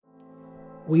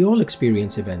We all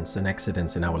experience events and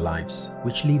accidents in our lives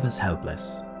which leave us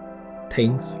helpless.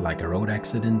 Things like a road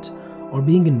accident or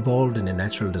being involved in a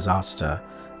natural disaster,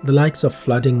 the likes of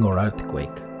flooding or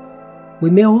earthquake. We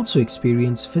may also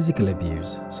experience physical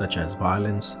abuse such as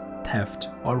violence, theft,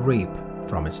 or rape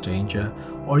from a stranger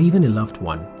or even a loved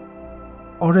one,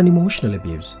 or an emotional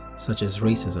abuse such as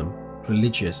racism,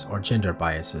 religious, or gender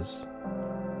biases.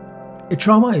 A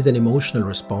trauma is an emotional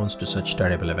response to such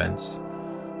terrible events.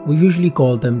 We usually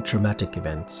call them traumatic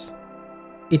events.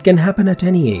 It can happen at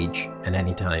any age and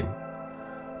any time.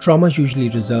 Trauma usually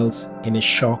results in a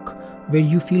shock where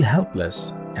you feel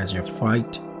helpless as your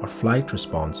fight or flight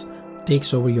response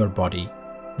takes over your body,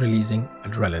 releasing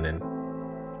adrenaline.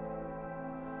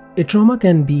 A trauma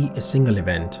can be a single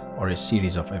event or a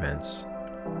series of events.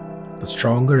 The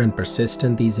stronger and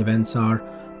persistent these events are,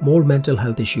 more mental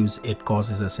health issues it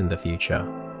causes us in the future.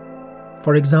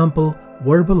 For example,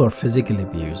 verbal or physical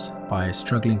abuse by a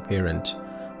struggling parent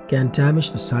can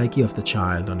damage the psyche of the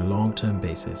child on a long-term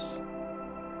basis.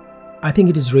 I think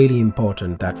it is really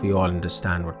important that we all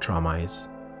understand what trauma is.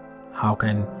 How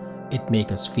can it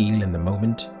make us feel in the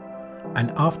moment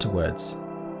and afterwards,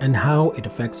 and how it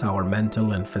affects our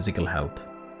mental and physical health.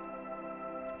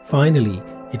 Finally,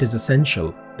 it is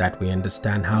essential that we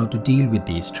understand how to deal with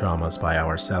these traumas by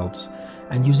ourselves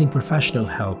and using professional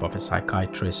help of a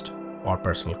psychiatrist or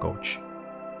personal coach.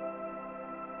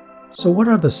 So, what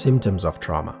are the symptoms of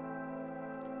trauma?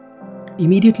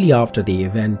 Immediately after the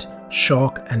event,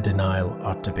 shock and denial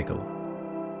are typical.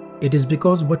 It is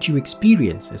because what you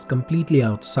experience is completely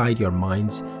outside your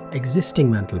mind's existing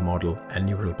mental model and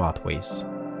neural pathways.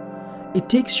 It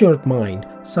takes your mind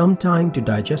some time to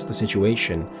digest the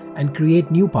situation and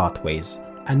create new pathways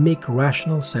and make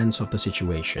rational sense of the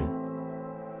situation.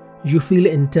 You feel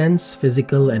intense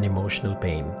physical and emotional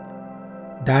pain.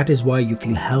 That is why you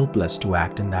feel helpless to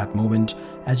act in that moment,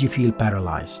 as you feel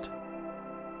paralyzed.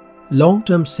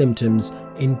 Long-term symptoms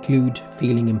include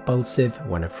feeling impulsive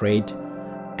when afraid,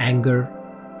 anger,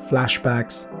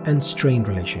 flashbacks, and strained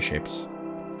relationships.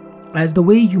 As the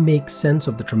way you make sense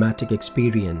of the traumatic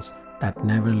experience that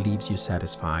never leaves you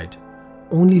satisfied,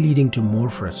 only leading to more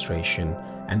frustration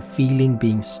and feeling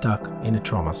being stuck in a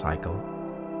trauma cycle.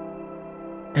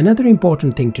 Another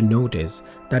important thing to note is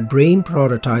that brain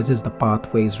prioritizes the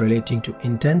pathways relating to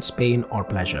intense pain or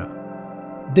pleasure.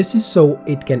 This is so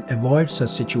it can avoid such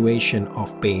situation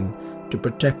of pain to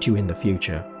protect you in the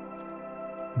future.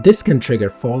 This can trigger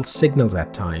false signals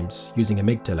at times using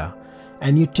amygdala,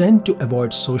 and you tend to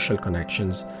avoid social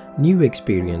connections, new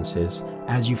experiences,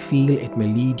 as you feel it may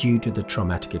lead you to the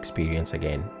traumatic experience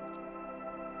again.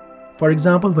 For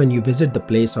example, when you visit the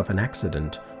place of an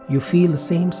accident, you feel the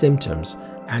same symptoms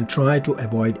and try to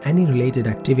avoid any related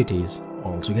activities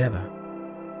altogether.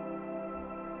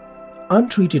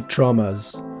 Untreated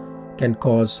traumas can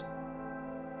cause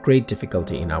great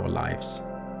difficulty in our lives.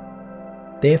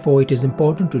 Therefore, it is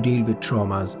important to deal with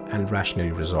traumas and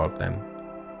rationally resolve them.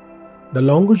 The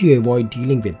longer you avoid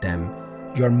dealing with them,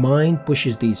 your mind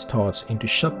pushes these thoughts into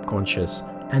subconscious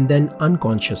and then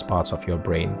unconscious parts of your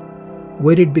brain,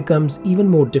 where it becomes even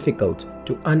more difficult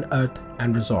to unearth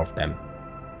and resolve them.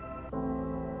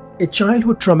 A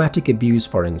childhood traumatic abuse,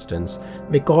 for instance,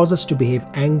 may cause us to behave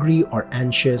angry or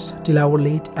anxious till our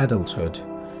late adulthood,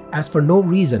 as for no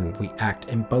reason we act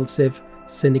impulsive,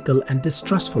 cynical, and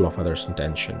distrustful of others'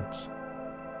 intentions.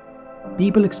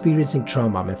 People experiencing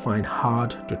trauma may find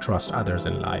hard to trust others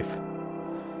in life.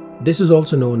 This is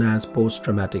also known as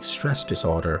post-traumatic stress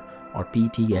disorder or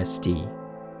PTSD.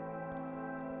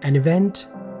 An event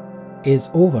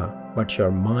is over, but your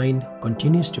mind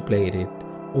continues to play it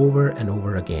over and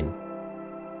over again.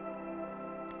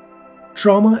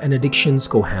 Trauma and addictions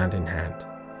go hand in hand.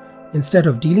 Instead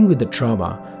of dealing with the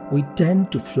trauma, we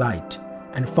tend to flight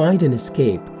and find an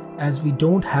escape as we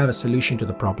don't have a solution to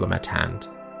the problem at hand.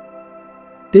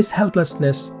 This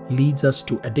helplessness leads us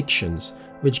to addictions,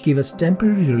 which give us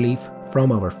temporary relief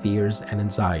from our fears and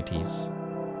anxieties.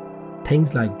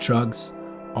 Things like drugs,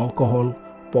 alcohol,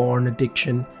 porn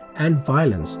addiction, and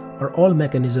violence are all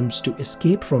mechanisms to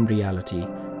escape from reality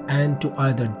and to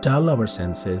either dull our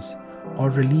senses or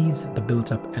release the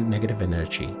built-up and negative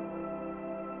energy.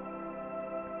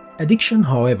 Addiction,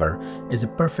 however, is a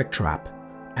perfect trap,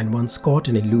 and once caught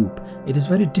in a loop, it is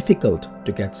very difficult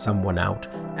to get someone out,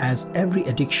 as every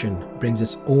addiction brings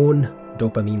its own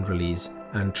dopamine release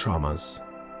and traumas.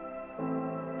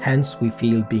 Hence, we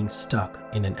feel being stuck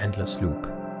in an endless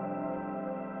loop.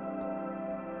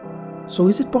 So,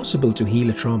 is it possible to heal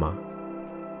a trauma?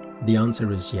 The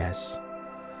answer is yes.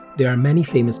 There are many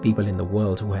famous people in the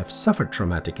world who have suffered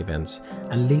traumatic events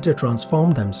and later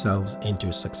transformed themselves into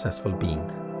a successful being.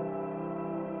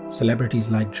 Celebrities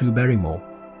like Drew Barrymore,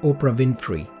 Oprah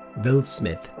Winfrey, Will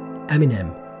Smith,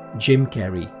 Eminem, Jim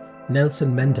Carrey,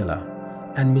 Nelson Mandela,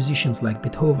 and musicians like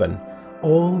Beethoven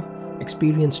all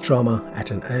experienced trauma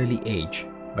at an early age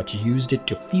but used it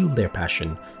to fuel their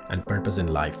passion and purpose in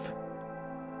life.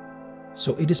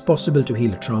 So it is possible to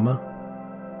heal a trauma?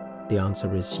 The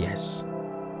answer is yes.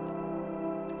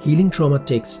 Healing trauma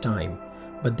takes time,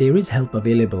 but there is help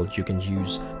available you can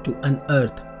use to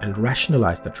unearth and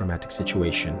rationalize the traumatic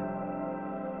situation.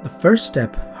 The first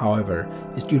step, however,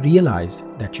 is to realize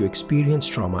that you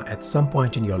experienced trauma at some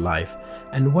point in your life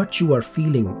and what you are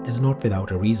feeling is not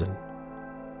without a reason.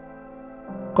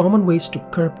 Common ways to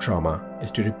curb trauma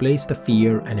is to replace the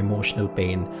fear and emotional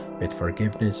pain with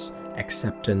forgiveness,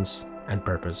 acceptance, and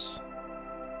purpose.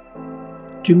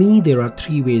 To me, there are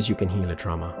 3 ways you can heal a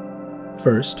trauma.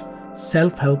 First,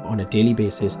 self-help on a daily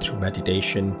basis through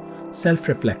meditation,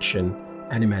 self-reflection,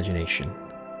 and imagination.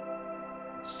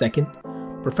 Second,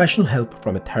 professional help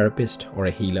from a therapist or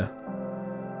a healer.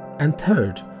 And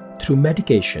third, through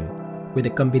medication with a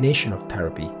combination of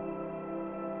therapy.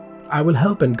 I will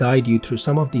help and guide you through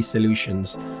some of these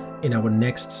solutions in our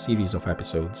next series of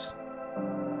episodes.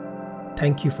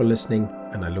 Thank you for listening,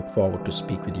 and I look forward to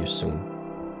speak with you soon.